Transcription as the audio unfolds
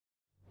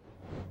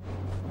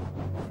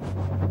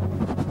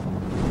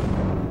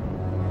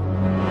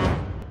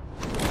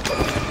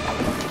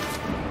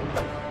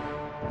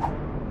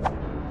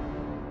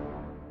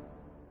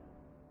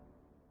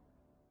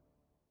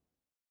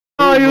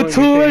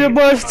YouTube, your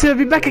boys to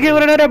be back again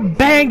with another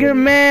banger,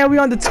 man. We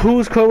on the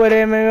tools crew with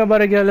it, man. We're about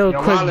to get a little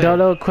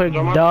quick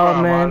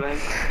dub, man.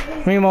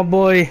 Me and my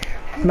boy,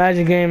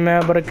 Magic Game,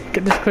 man. But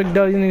get this quick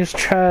dub, you niggas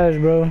trash,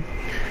 bro.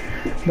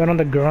 But on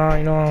the grind,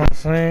 you know what I'm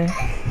saying?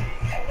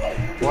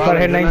 About to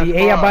hit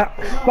 98.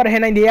 About to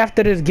hit 98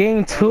 after this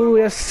game too,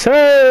 yes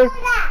sir.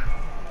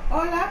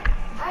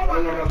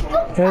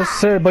 Yes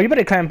sir, but you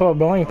better clamp up,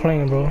 bro. I ain't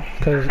playing, bro.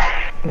 Cause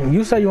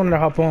you said you wanted to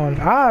hop on.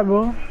 Alright,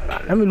 bro.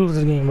 Let me lose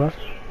this game, bro.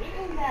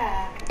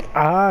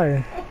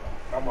 Alright.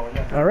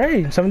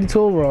 Alright, 72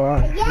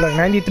 overall. Alright. Like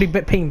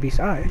 93-bit paint piece.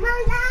 Alright.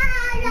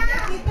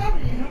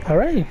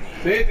 Alright.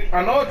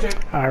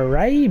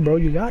 Alright, bro.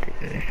 You got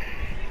it.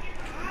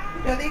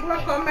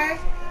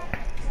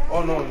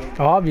 Oh no.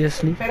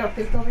 Obviously.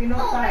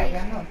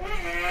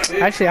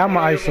 Actually, I'm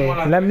an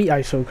ISO. Let me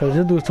ISO, cause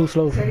this dude's too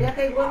slow for me.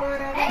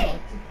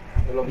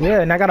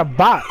 Yeah, and I got a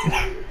bot.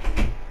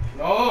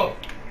 No.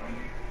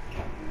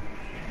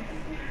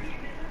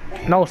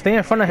 No, stay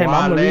in front of him.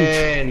 I'm gonna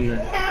reach.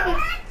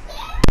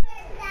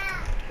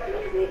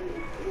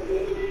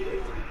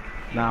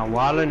 Nah,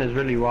 Wallin is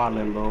really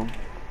Wallin, bro.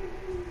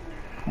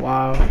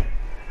 Wow.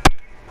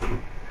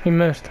 He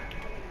missed.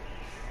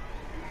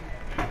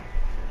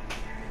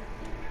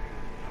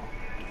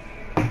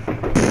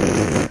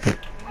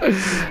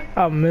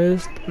 I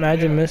missed.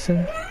 Imagine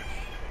missing.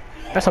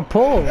 That's a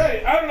pull.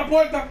 Hey, abre la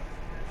puerta.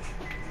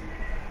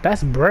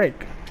 That's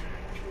break.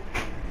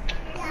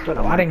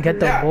 I didn't get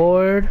the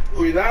board.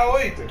 Cuidado,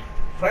 oíste.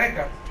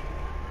 Fresca.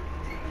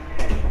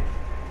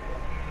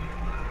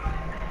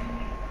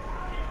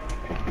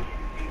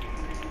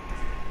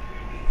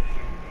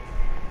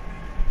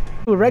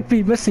 Rec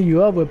be messing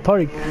you up with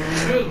Park.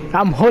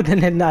 I'm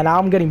holding it now.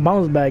 I'm getting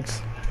bounce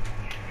backs.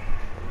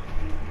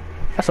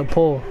 That's a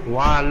pull.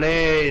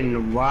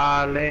 Wallin.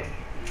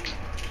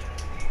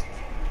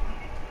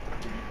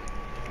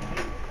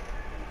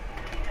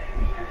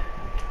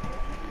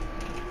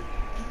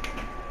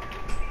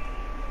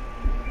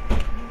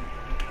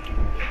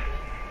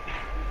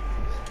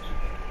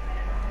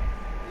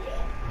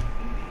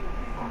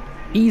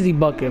 Easy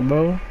bucket,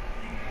 bro.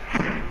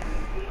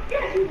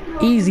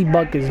 Easy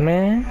buckets,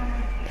 man.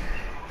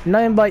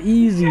 Nothing but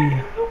easy.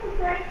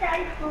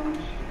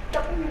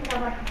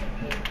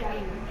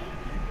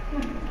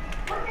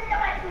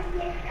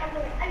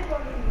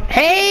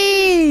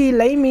 Hey,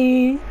 lay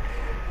me.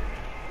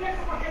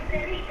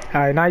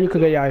 Alright, now you could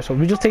get your ISO.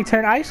 We just take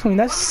 10 ISO and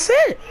that's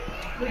it.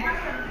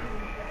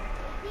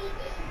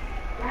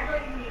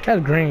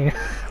 That's green.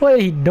 What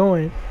is he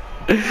doing?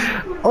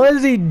 What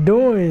is he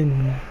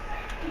doing?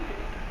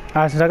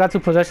 Alright, since I got 2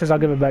 possessions, I'll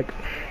give it back.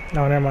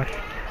 No, never mind.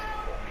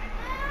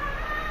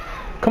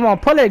 Come on,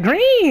 pull it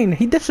green.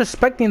 He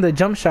disrespecting the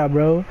jump shot,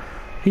 bro.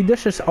 He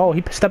oh,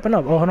 he stepping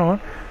up. Oh, hold on.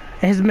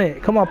 And his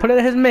mid. Come on, put it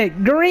in his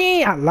mid.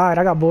 Green. I lied.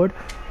 I got bored.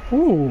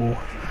 Ooh,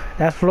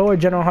 that's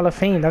Florida General Hall of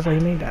Fame. That's why he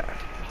made that.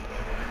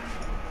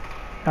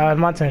 It's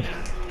my turn.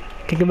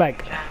 Kick it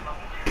back.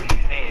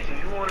 If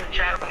you want to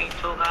chat with me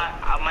too,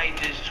 I might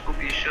just scoop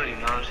your shit. You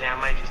know what I'm saying? I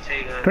might just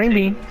take a green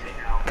bean.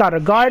 Got a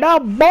guard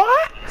up, boy.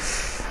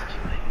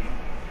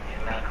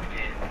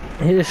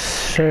 Yes,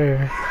 sir.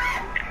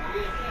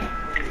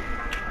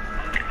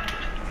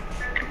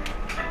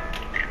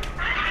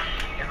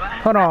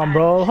 Hold on,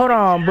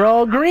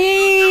 bro.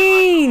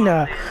 Green!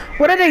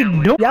 What are they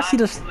doing? Y'all see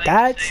the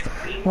stats?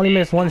 Only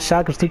missed 1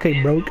 shot because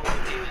 2K broke. You know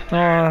what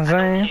I'm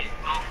saying?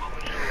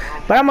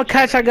 But I'm gonna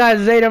catch y'all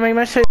guys later, man.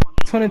 Make sure you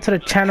tune into the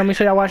channel. Make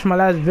sure y'all watch my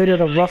last video,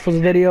 the Ruffles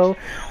video.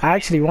 I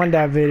actually won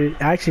that video.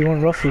 I actually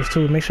won Ruffles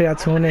too. Make sure y'all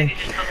tune in.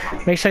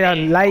 Make sure y'all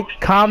like,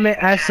 comment,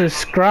 and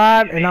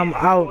subscribe. And I'm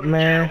out,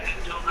 man.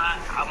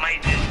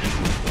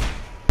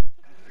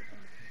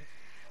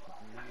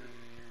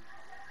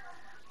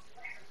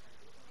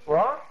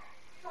 What?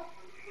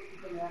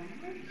 What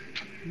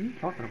are you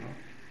talking about?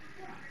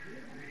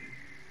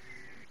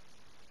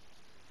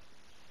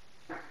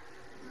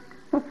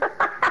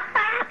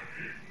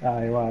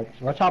 Alright, watch.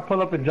 Watch how I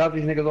pull up and drop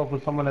these niggas off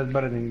with someone that's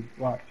better than you.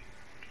 Watch.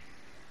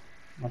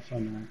 My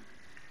son, man.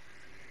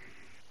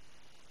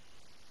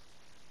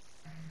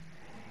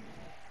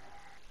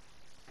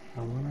 I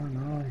wanna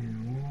know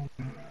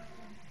you.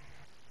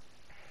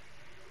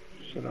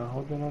 Should I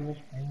hold it on this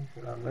thing?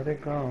 Should I let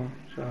it go?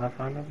 Should I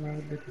find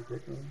another bitch to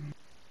take it?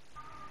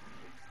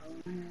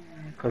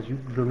 Because you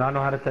do not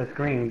know how to set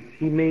screens.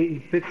 He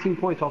made 15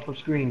 points off of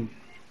screens.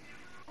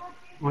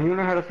 When you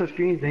know how to set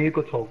screens, then you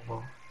could talk,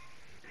 bro.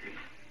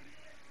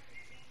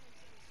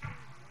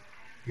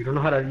 You don't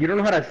know how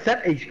to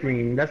set a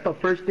screen. That's the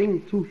first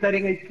thing to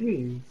setting a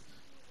screen.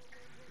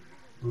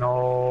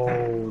 No.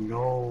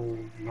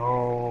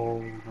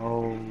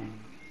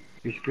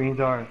 Your screens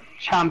are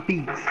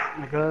champions,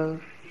 nigga.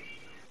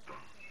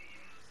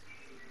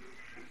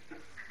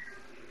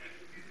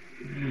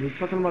 You're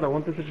talking about I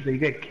want this that you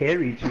get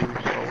carried to, so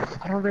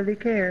I don't really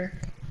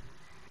care.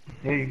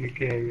 Yeah, you get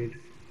carried.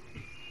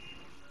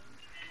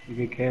 You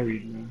get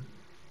carried, man.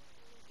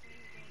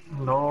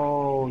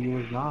 No, you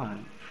was not.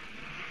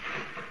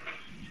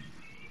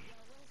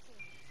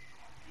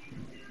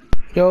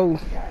 Yo.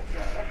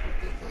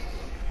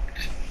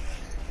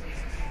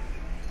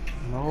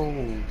 No.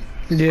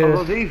 Yeah.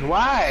 Oh, these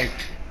whack.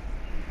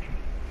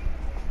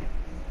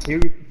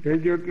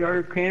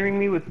 You're carrying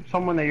me with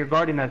someone that you're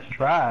guarding that's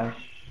trash.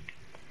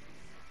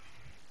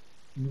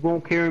 You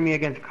won't carry me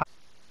against.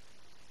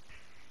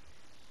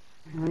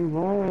 You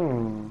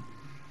won't.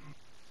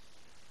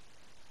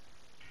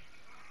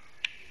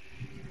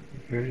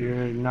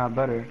 You're not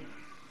better.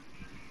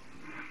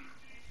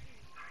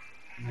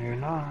 No, you're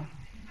not.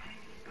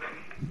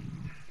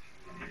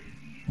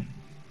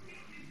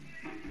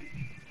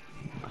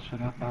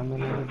 Should I find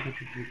another bitch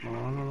you keep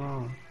on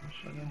around?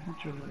 Should I hit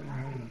you with your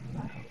head?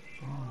 What the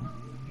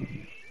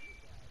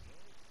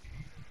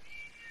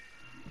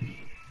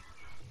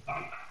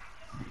fuck?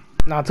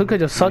 Nah, 2K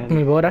just sucked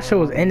me, bro. That shit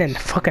was in and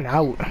fucking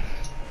out.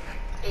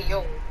 Hey,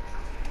 yo.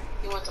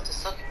 You want them to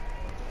suck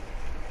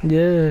it?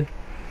 Yeah.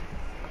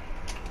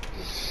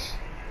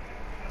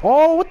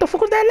 Oh, what the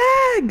fuck was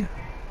that lag?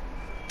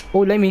 Oh,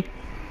 let me.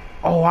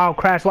 Oh, wow,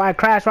 crash. Why I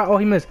crashed? Why? Oh,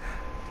 he missed.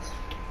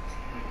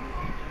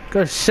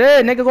 Good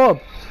shit, nigga. Go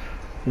up.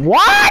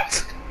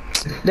 What?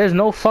 There's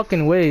no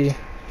fucking way.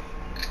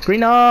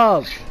 Green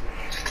up.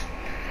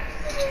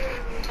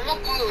 I'm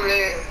gonna call you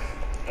later.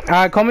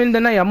 Alright, call me in the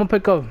night. I'm gonna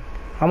pick up.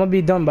 I'm gonna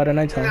be done by the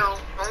night time. No,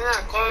 I'm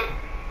not calling.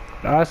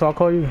 Alright, so I'll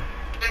call you. I'm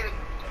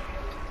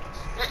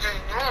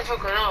not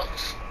fucking up.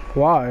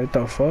 Why? What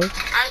the fuck?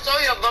 I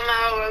told you about my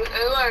house.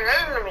 It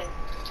wasn't to me.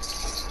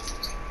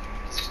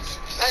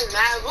 That's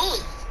mad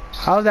rude.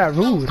 How's that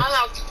rude? I'm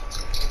not.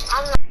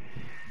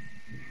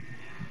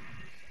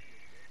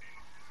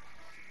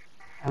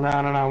 No,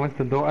 I went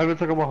to the door. I was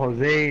talking about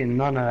Jose and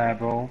none of that,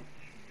 bro.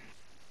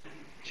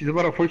 She's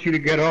about to force you to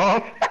get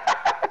off.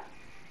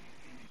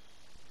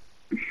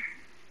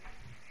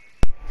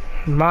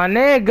 My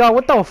nigga,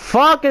 what the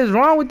fuck is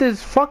wrong with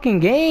this fucking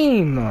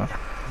game? No.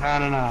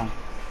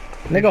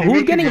 Nigga,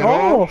 who's getting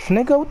off?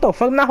 Nigga, what the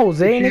fuck? Not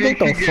Jose, nigga, what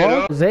the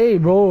fuck? Jose,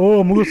 bro,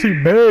 oh, I'm gonna see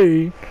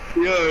Bay.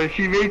 Yo,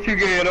 she made you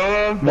get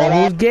off. Bro,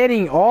 who's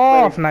getting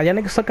off? Now, y'all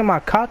niggas sucking my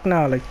cock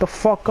now. Like, the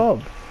fuck up.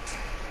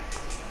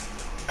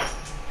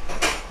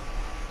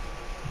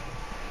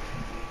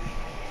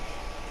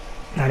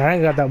 Nah, that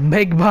nigga got the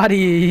big body.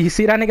 You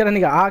see that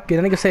nigga Aki?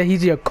 That nigga said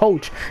he's your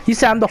coach. He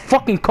said I'm the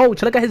fucking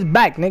coach. Look at his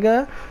back,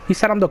 nigga. He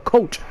said I'm the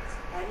coach.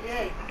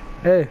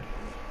 Hey.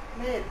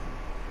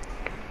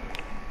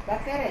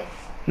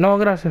 No,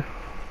 gracias.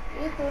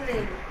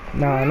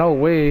 Nah, no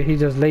way. He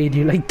just laid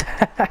you like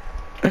that.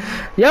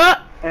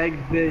 Yeah.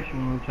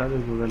 Exhibition,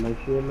 muchachos, with a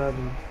nice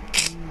 11.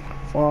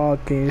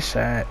 Fucking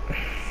shit.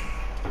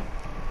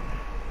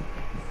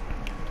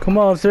 Come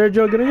on,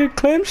 Sergio. Gonna get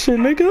clam shit,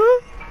 nigga.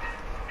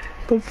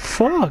 The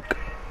fuck?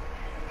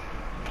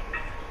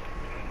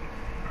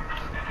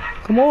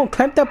 Come on,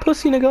 clamp that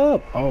pussy nigga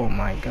up. Oh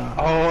my god.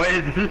 Oh,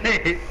 it's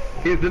lit.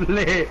 It's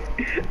lit.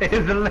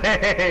 It's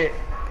lit.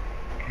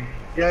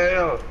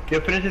 Yo,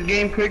 finish this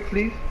game quick,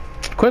 please.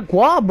 Quick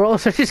wall, bro.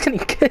 So she's getting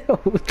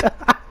killed. Yeah.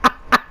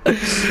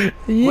 Wait,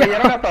 you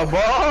don't got the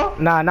ball?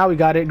 Nah, now we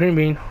got it. Green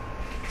bean.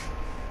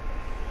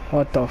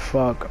 What the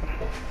fuck?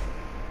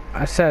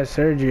 I said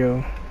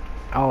Sergio.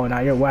 Oh, now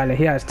you're wild.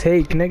 He has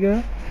take,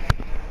 nigga.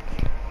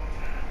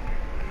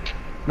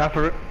 Not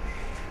for real.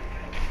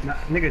 Nah,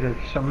 nigga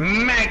just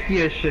smack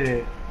your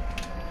shit.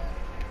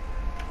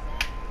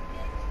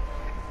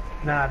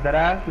 Nah, that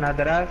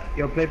ass.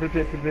 Yo, play for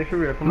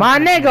real. Come My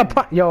on,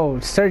 nigga, yo,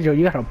 Sergio,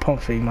 you got a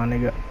pump fake, my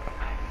nigga.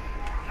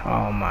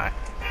 Oh my.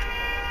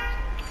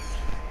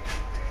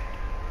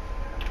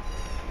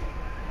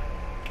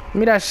 Give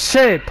me that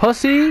shit,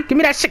 pussy. Give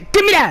me that shit.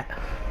 Give me that.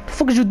 What the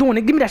fuck is you doing,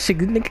 nigga? Give me that shit.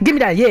 Nigga. Give me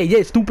that.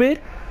 Yeah,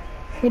 stupid.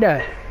 Give me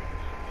that.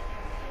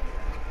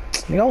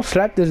 Nigga, I'll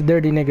slap this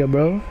dirty nigga,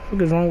 bro.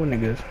 What is wrong with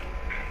niggas?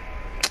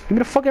 Give me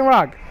the fucking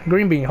rock.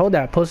 Green bean, hold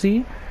that,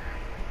 pussy.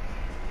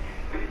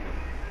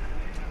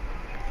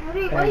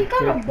 Why you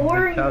kind of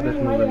boring?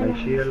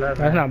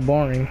 That's not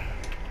boring.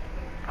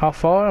 How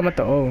far? I'm at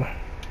the O.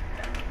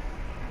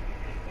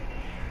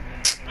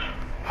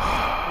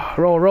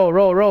 Roll.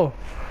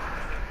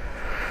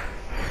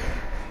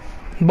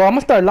 Bro, I'm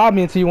gonna start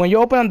lobbying to you when you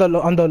open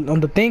on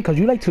the thing, cause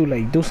you like to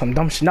like do some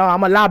dumb shit. No,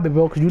 I'm a lobby,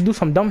 bro, cause you do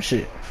some dumb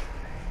shit.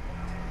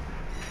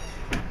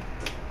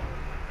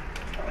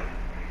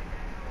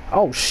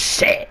 Oh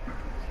shit.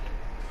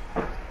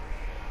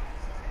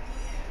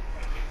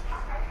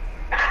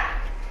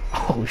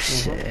 Oh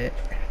shit.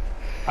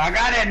 I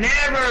got it,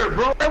 never,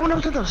 bro. I went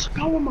up to the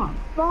skull with my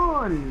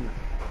phone.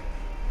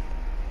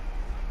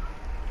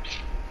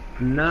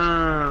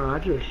 Nah, I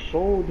just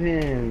sold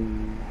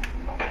him.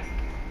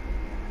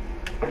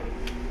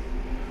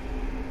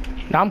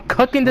 Now I'm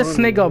cooking this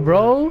nigga,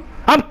 bro.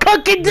 I'm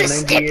cooking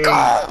this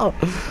nigga.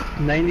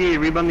 98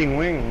 rebounding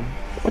wing.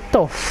 What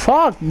the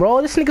fuck,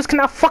 bro? This niggas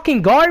cannot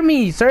fucking guard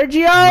me,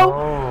 Sergio.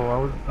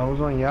 No, I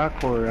was on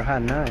Yakor. I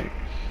had night.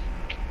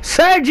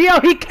 Sergio,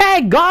 he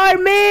can't guard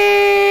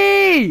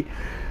me.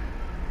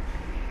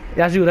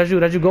 That's you.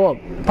 Go up.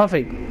 Pump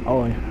fake.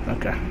 Oh,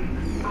 okay.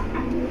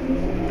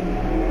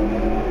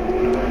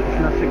 It's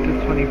not 6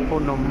 to 24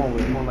 no more.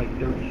 It's more like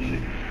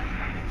 36.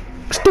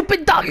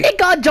 Stupid dumb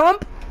nigga,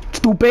 jump.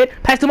 stupid.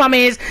 Pass to my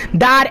man's.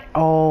 Dot.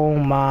 Oh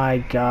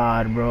my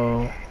god,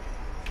 bro.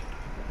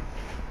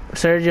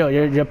 Sergio,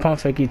 you're pump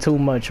faking too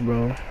much,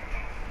 bro.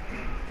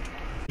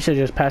 You should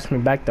just pass me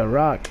back the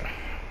rock.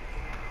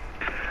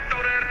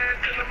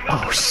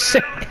 Oh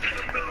shit.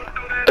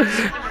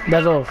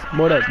 That's off.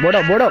 Board up.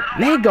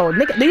 Nigga,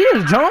 nigga, did you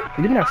just jump?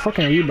 Give me that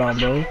fucking rebound,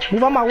 bro.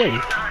 Move out my way.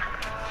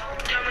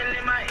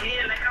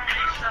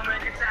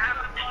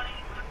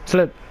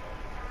 Slip.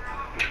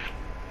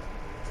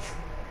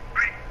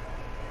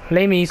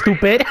 Lay me,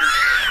 stupid.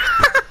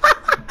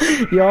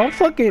 Yo, I'm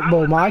fucking,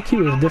 bro. My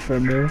IQ is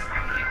different, bro.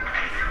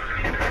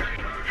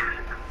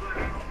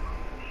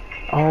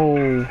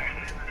 Oh.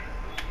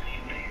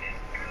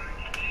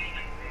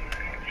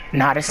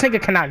 Nah, this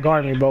nigga cannot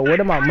guard me, bro. What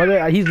am I,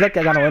 mother? He's lucky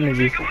I got no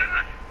energy.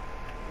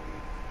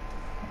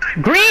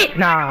 Green!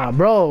 Nah,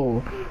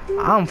 bro.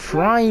 I'm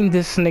frying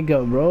this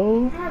nigga,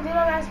 bro.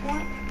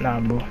 Nah,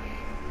 bro.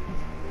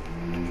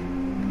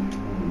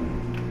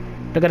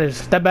 Look at this.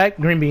 Step back.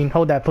 Green bean.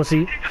 Hold that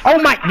pussy.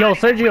 Oh my. Yo,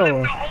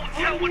 Sergio.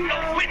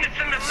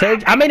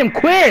 I made him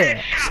quit.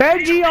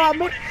 Sergio, I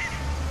made...